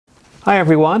Hi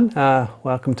everyone,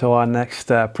 welcome to our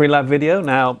next pre-lab video.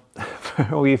 Now,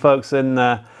 for all you folks in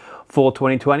fall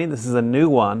 2020, this is a new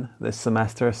one this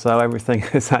semester, so everything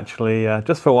is actually,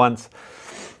 just for once,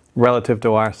 relative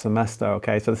to our semester,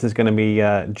 okay? So this is going to be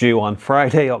due on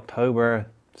Friday, October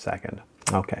 2nd,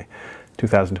 okay,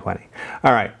 2020.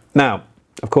 All right, now,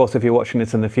 of course, if you're watching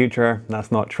this in the future,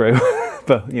 that's not true,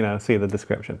 but, you know, see the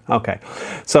description. Okay,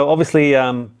 so obviously,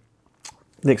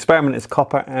 the experiment is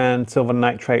copper and silver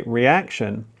nitrate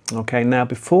reaction. Okay, now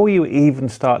before you even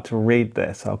start to read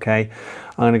this, okay,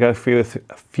 I'm going to go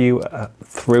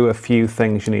through a few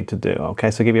things you need to do. Okay,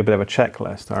 so I'll give you a bit of a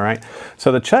checklist. All right,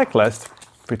 so the checklist,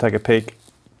 if we take a peek,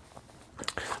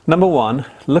 number one,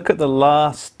 look at the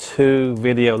last two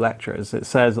video lectures. It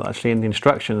says actually in the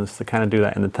instructions to kind of do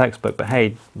that in the textbook, but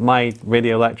hey, my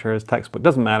video lectures, textbook,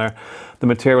 doesn't matter. The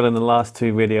material in the last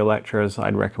two video lectures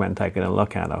I'd recommend taking a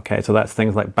look at, okay? So that's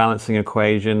things like balancing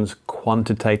equations,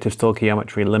 quantitative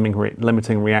stoichiometry,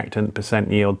 limiting reactant,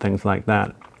 percent yield, things like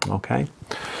that, okay?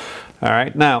 All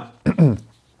right, now,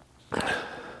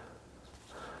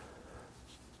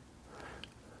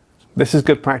 this is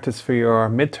good practice for your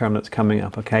midterm that's coming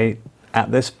up, okay? At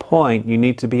this point, you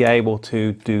need to be able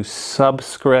to do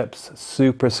subscripts,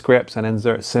 superscripts, and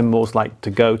insert symbols like to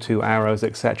go to, arrows,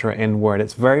 etc. in Word.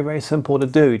 It's very, very simple to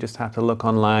do. You just have to look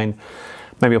online.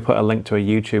 Maybe I'll put a link to a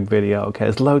YouTube video, okay?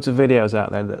 There's loads of videos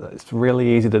out there that it's really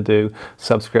easy to do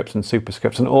subscripts and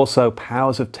superscripts, and also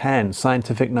powers of 10,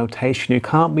 scientific notation. You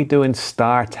can't be doing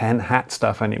star 10 hat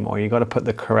stuff anymore. You've got to put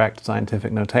the correct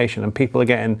scientific notation, and people are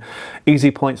getting easy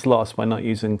points lost by not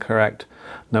using correct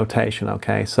notation,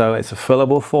 okay? So it's a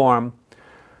fillable form.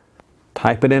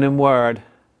 Type it in Word,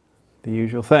 the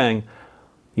usual thing.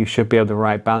 You should be able to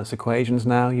write balanced equations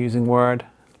now using Word.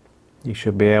 You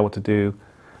should be able to do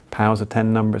powers of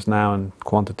 10 numbers now and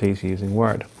quantities using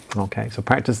Word. Okay, so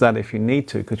practice that if you need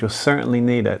to, because you'll certainly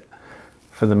need it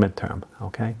for the midterm,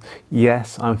 okay?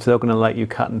 Yes, I'm still going to let you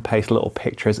cut and paste little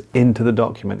pictures into the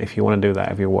document if you want to do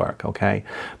that of your work, okay?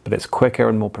 But it's quicker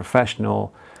and more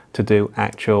professional to do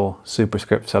actual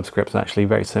superscript, subscripts actually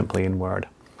very simply in Word,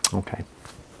 okay?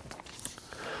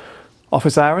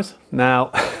 Office hours.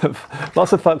 Now,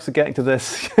 lots of folks are getting to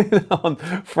this on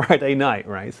Friday night,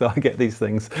 right? So I get these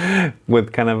things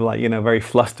with kind of like, you know, very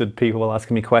flustered people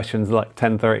asking me questions like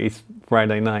 10:30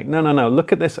 Friday night. No, no, no,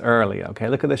 look at this early, okay?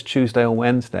 Look at this Tuesday or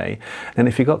Wednesday. And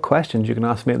if you've got questions, you can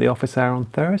ask me at the office hour on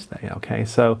Thursday, okay?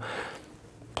 So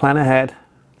plan ahead.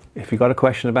 If you've got a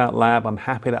question about lab, I'm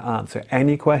happy to answer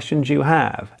any questions you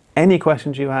have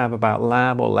about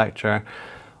lab or lecture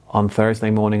on Thursday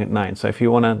morning at 9. So if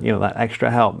you want to, you know, that extra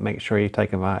help, make sure you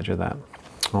take advantage of that.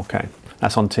 Okay,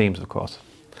 that's on Teams, of course.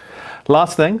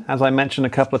 Last thing, as I mentioned a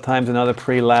couple of times in other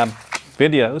pre-lab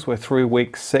videos, we're through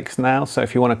week 6 now. So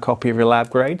if you want a copy of your lab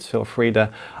grades, feel free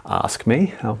to ask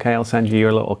me. Okay, I'll send you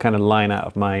a little kind of line out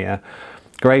of my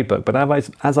grade book. But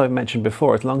as I've mentioned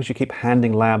before, as long as you keep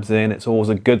handing labs in, it's always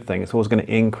a good thing. It's always going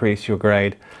to increase your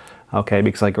grade. Okay,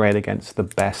 because I grade against the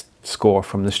best score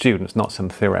from the students, not some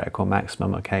theoretical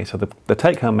maximum, okay? So the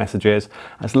take-home message is,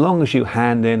 as long as you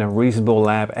hand in a reasonable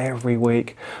lab every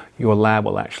week, your lab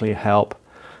will actually help.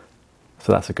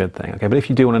 So that's a good thing, okay? But if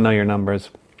you do want to know your numbers,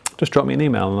 just drop me an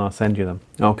email and I'll send you them.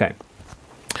 Okay,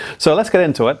 so let's get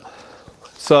into it.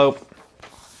 So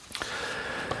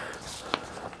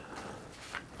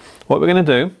what we're going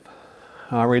to do,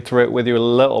 I'll read through it with you a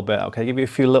little bit, okay? Give you a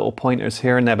few little pointers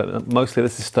here and there, but mostly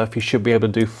this is stuff you should be able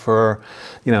to do for,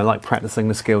 you know, like practicing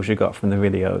the skills you got from the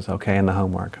videos, okay, and the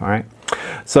homework, all right?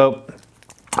 So,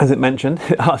 as it mentioned,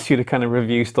 it asks you to kind of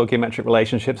review stoichiometric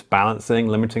relationships, balancing,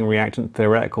 limiting reactant,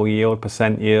 theoretical yield,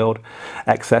 percent yield,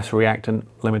 excess reactant,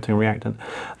 limiting reactant.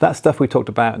 That stuff we talked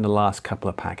about in the last couple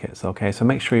of packets, okay? So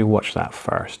make sure you watch that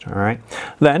first, all right?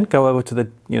 Then go over to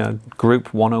the, you know,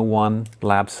 Group 101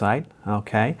 lab site,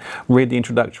 okay? Read the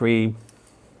introductory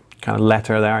kind of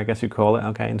letter there, I guess you call it,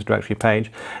 okay? Introductory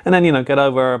page. And then, you know, get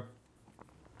over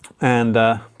and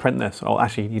print this. Oh,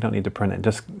 actually, you don't need to print it.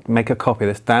 Just make a copy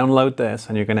of this, download this,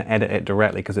 and you're going to edit it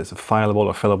directly because it's a fileable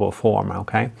or fillable form,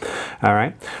 okay? All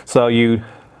right, so you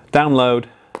download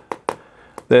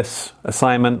this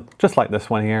assignment, just like this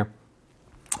one here,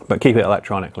 but keep it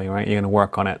electronically, right? You're going to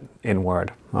work on it in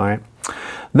Word, all right?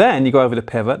 Then you go over to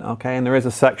Pivot, okay, and there is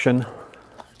a section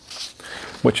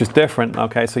which is different,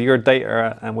 okay? So your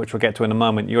data, and which we'll get to in a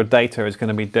moment, your data is going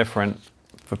to be different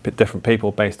for different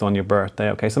people based on your birthday,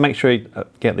 okay? So make sure you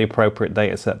get the appropriate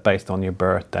data set based on your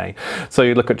birthday. So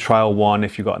you look at trial 1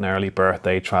 if you got an early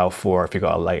birthday, trial 4 if you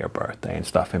got a later birthday, and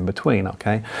stuff in between,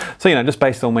 okay? So, you know, just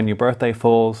based on when your birthday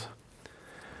falls,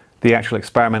 the actual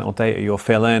experimental data you'll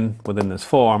fill in within this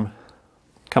form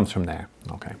comes from there,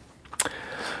 okay?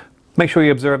 Make sure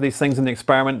you observe these things in the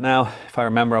experiment. Now, if I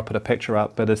remember, I'll put a picture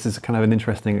up, but this is kind of an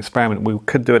interesting experiment. We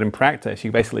could do it in practice.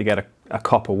 You basically get a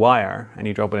copper wire and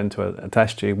you drop it into a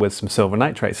test tube with some silver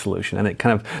nitrate solution, and it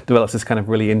kind of develops this kind of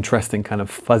really interesting kind of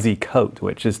fuzzy coat,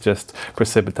 which is just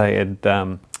precipitated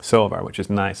silver, which is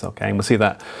nice, okay? And we'll see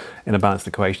that in a balanced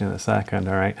equation in a second,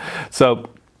 all right? So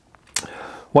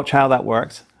watch how that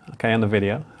works, okay, on the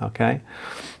video, okay?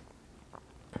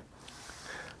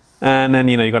 And then,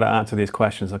 you know, you've got to answer these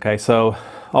questions, okay? So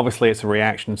obviously it's a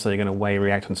reaction, so you're going to weigh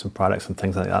reactants and products and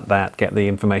things like that, get the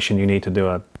information you need to do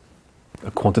a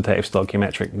quantitative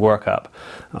stoichiometric workup,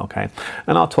 okay?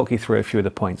 And I'll talk you through a few of the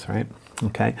points, right?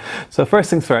 Okay, so first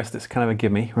things first, it's kind of a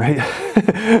gimme, right?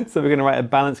 So we're going to write a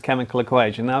balanced chemical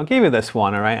equation. Now I'll give you this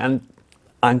one, all right? And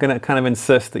I'm going to kind of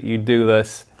insist that you do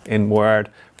this in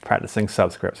Word, practicing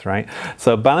subscripts, right?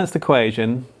 So balanced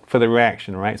equation for the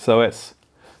reaction, right? So it's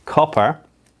copper,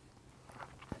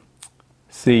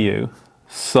 Cu,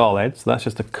 solid, so that's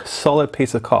just a solid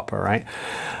piece of copper, right?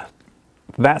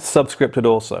 That's subscripted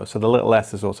also, so the little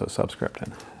s is also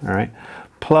subscripted, all right?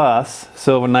 Plus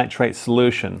silver nitrate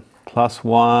solution, plus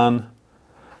 1.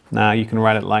 Now you can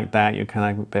write it like that, you're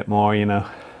kind of a bit more, you know,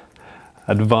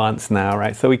 advanced now,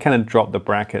 right? So we kind of drop the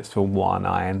brackets to 1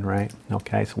 ion, right?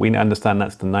 Okay, so we understand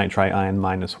that's the nitrate ion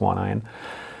minus 1 ion.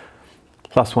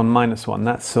 Plus 1 minus 1,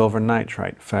 that's silver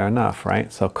nitrate, fair enough,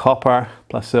 right? So copper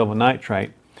plus silver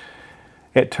nitrate,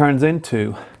 it turns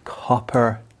into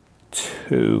copper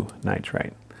 2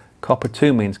 nitrate. Copper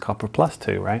 2 means copper plus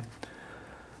 2, right?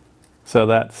 So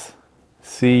that's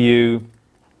CuNO3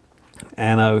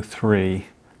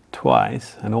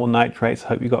 twice, and all nitrates,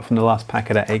 hope you got from the last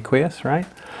packet at aqueous, right?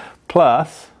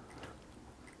 Plus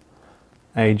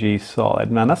Ag solid.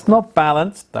 Now that's not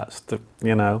balanced, that's the,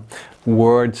 you know,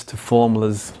 words to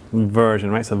formulas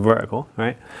version, right? So vertical,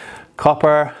 right?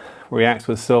 Copper reacts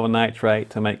with silver nitrate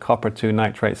to make copper 2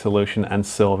 nitrate solution and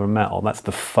silver metal. That's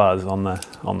the fuzz on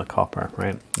the copper,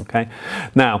 right? Okay.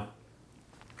 Now,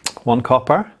 one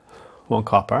copper,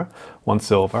 one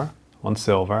silver,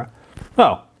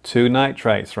 oh, 2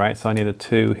 nitrates, right? So I need a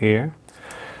 2 here.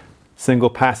 Single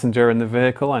passenger in the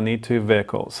vehicle, I need 2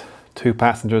 vehicles. 2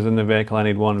 passengers in the vehicle, I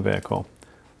need 1 vehicle.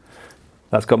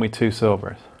 That's got me 2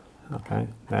 silvers. Okay,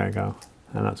 there you go.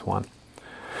 And that's 1.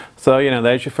 So, you know,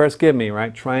 there's your first gimme,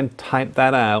 right? Try and type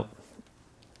that out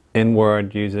in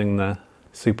Word using the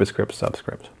superscript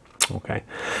subscript. Okay.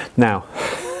 Now,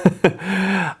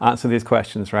 answer these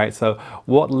questions, right? So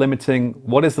what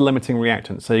is the limiting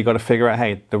reactant? So you've got to figure out,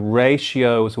 hey, the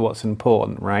ratio is what's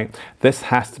important, right? This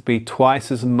has to be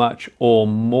twice as much or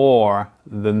more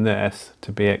than this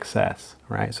to be excess,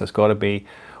 right? So it's got to be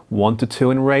 1 to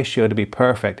 2 in ratio to be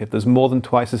perfect. If there's more than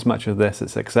twice as much of this,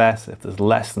 it's excess. If there's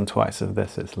less than twice of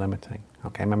this, it's limiting.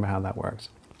 Okay, remember how that works.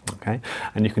 Okay,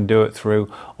 and you can do it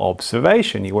through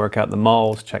observation. You work out the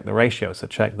moles, check the ratio, so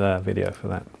check the video for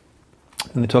that.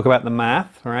 And they talk about the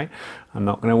math, all right? I'm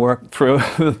not going to work through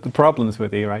the problems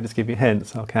with you, right? Just give you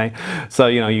hints, okay? So,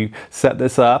 you know, you set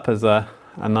this up as a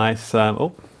nice,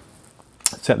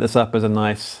 set this up as a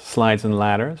nice slides and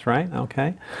ladders, right?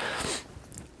 Okay.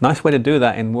 Nice way to do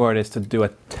that in Word is to do a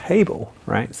table,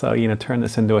 right? So, you know, turn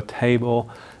this into a table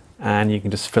and you can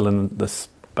just fill in the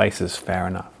spaces fair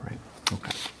enough, right?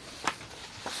 Okay.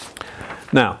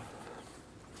 Now,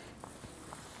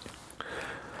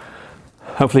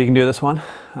 hopefully you can do this one,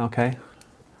 okay?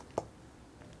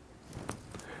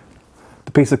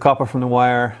 The piece of copper from the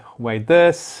wire weighed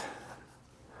this.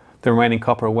 The remaining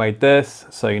copper weighed this,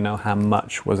 so you know how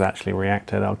much was actually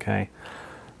reacted, okay?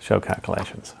 Show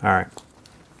calculations, all right.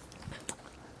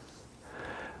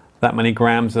 That many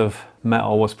grams of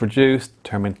metal was produced,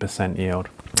 determine percent yield.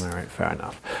 All right, fair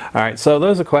enough. All right, so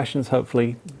those are questions,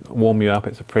 hopefully warm you up.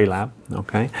 It's a pre-lab,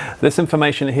 okay? This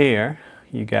information here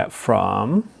you get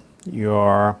from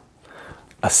your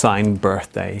assigned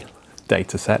birthday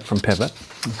data set from Pivot,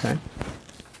 okay?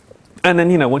 And then,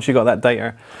 you know, once you got that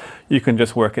data, you can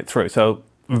just work it through. So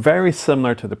very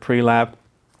similar to the pre-lab,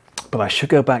 but I should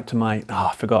go back to my,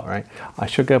 I forgot, right? I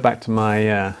should go back to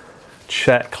my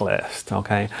checklist,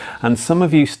 okay? And some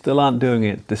of you still aren't doing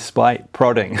it despite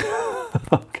prodding,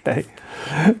 okay?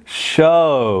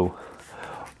 Show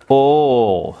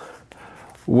all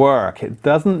work. It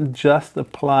doesn't just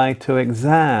apply to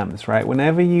exams, right?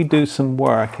 Whenever you do some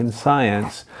work in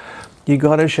science, you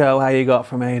got to show how you got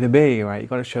from A to B, right? You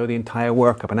got to show the entire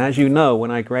workup. And as you know,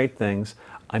 when I grade things,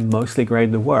 I mostly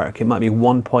grade the work. It might be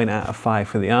 1 point out of 5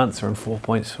 for the answer and 4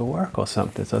 points for work or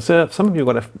something. So some of you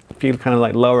have got to feel kind of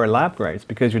like lower lab grades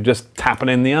because you're just tapping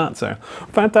in the answer.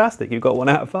 Fantastic, you've got 1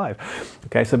 out of 5.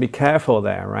 Okay, so be careful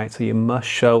there, right? So you must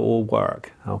show all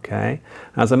work, okay?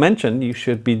 As I mentioned, you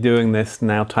should be doing this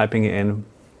now, typing it in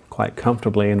quite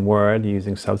comfortably in Word,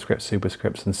 using subscripts,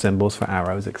 superscripts, and symbols for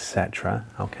arrows, etc.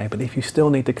 Okay, but if you still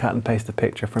need to cut and paste a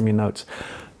picture from your notes,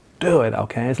 do it,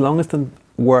 okay? As long as the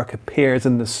work appears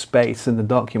in the space in the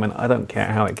document, I don't care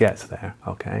how it gets there,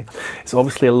 okay? It's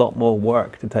obviously a lot more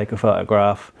work to take a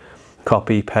photograph,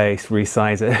 copy, paste,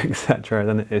 resize it, etc.,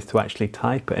 than it is to actually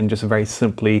type it and just very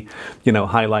simply, you know,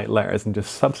 highlight letters and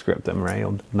just subscript them, right?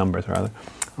 Or numbers rather.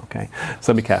 Okay,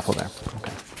 so be careful there.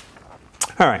 Okay.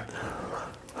 All right.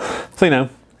 So, you know,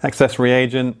 excess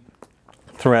reagent,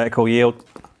 theoretical yield,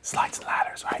 slides and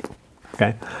ladders, right?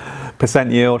 Okay.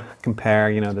 Percent yield, compare,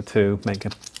 you know, the two, make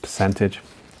a percentage.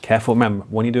 Careful, remember,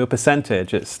 when you do a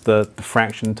percentage, it's the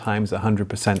fraction times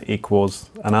 100%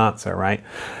 equals an answer, right?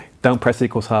 Don't press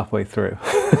equals halfway through.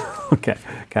 Okay,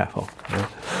 careful. Yeah.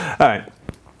 All right.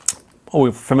 Oh,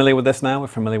 we're familiar with this now. We're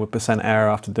familiar with percent error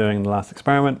after doing the last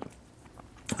experiment.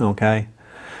 Okay.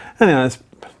 And you know, it's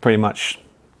pretty much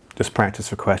just practice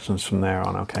for questions from there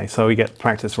on, okay? So we get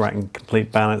practice writing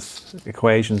complete balance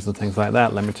equations and things like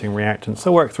that, limiting reactants.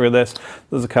 So work through this.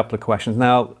 There's a couple of questions.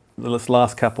 Now, this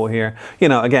last couple here, you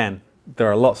know, again,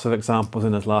 there are lots of examples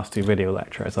in those last 2 video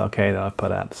lectures, okay, that I've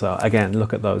put up. So again,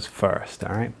 look at those first,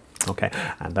 all right? Okay,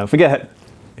 and don't forget,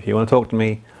 if you want to talk to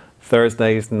me,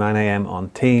 Thursdays, 9 a.m. on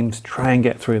Teams. Try and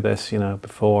get through this, you know,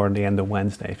 before the end of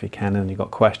Wednesday if you can, and you've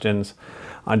got questions.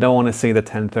 I don't want to see the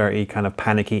 10:30 kind of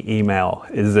panicky email.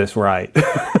 Is this right?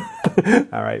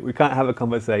 All right, we can't have a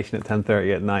conversation at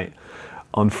 10:30 at night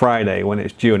on Friday when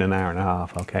it's due in an hour and a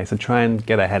half. Okay, so try and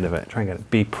get ahead of it. Try and get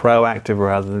it. Be proactive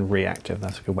rather than reactive.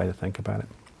 That's a good way to think about it.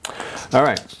 All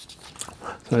right.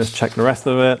 So let's check the rest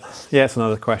of it. Yes,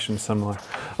 another question similar.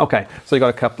 Okay, so you got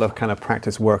a couple of kind of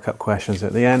practice workup questions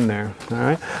at the end there. All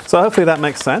right, so hopefully that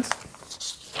makes sense.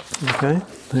 Okay,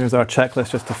 here's our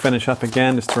checklist just to finish up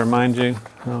again, just to remind you.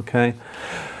 Okay,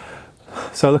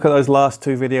 so look at those last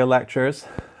 2 video lectures.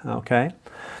 Okay,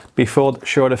 be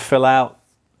sure to fill out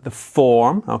the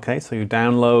form. Okay, so you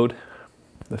download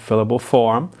the fillable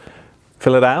form.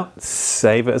 Fill it out,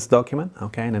 save it as a document.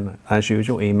 Okay, and then as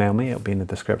usual, email me. It'll be in the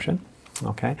description.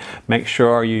 Okay, make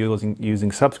sure you're using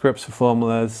subscripts for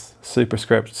formulas,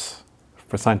 superscripts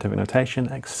for scientific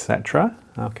notation, etc.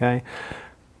 Okay,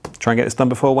 try and get this done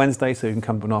before Wednesday so you can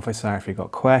come to an office hour if you've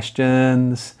got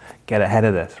questions. Get ahead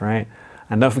of this, right?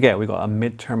 And don't forget, we've got a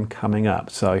midterm coming up.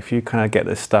 So if you kind of get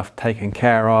this stuff taken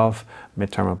care of,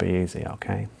 midterm will be easy,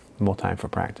 okay? More time for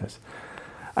practice.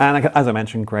 And as I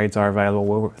mentioned, grades are available.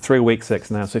 We're through week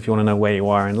 6 now, so if you want to know where you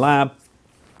are in lab,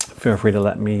 feel free to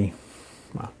let me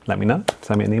know,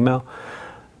 send me an email.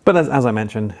 But as I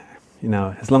mentioned, you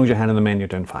know, as long as you're handing them in, you're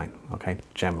doing fine, okay,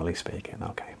 generally speaking,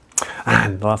 okay.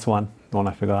 And the last one, the one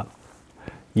I forgot,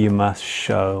 you must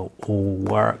show all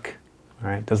work, all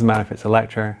right? Doesn't matter if it's a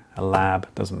lecture, a lab,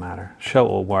 doesn't matter. Show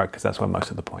all work, because that's where most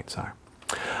of the points are.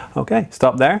 Okay,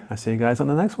 stop there. I'll see you guys on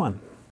the next one.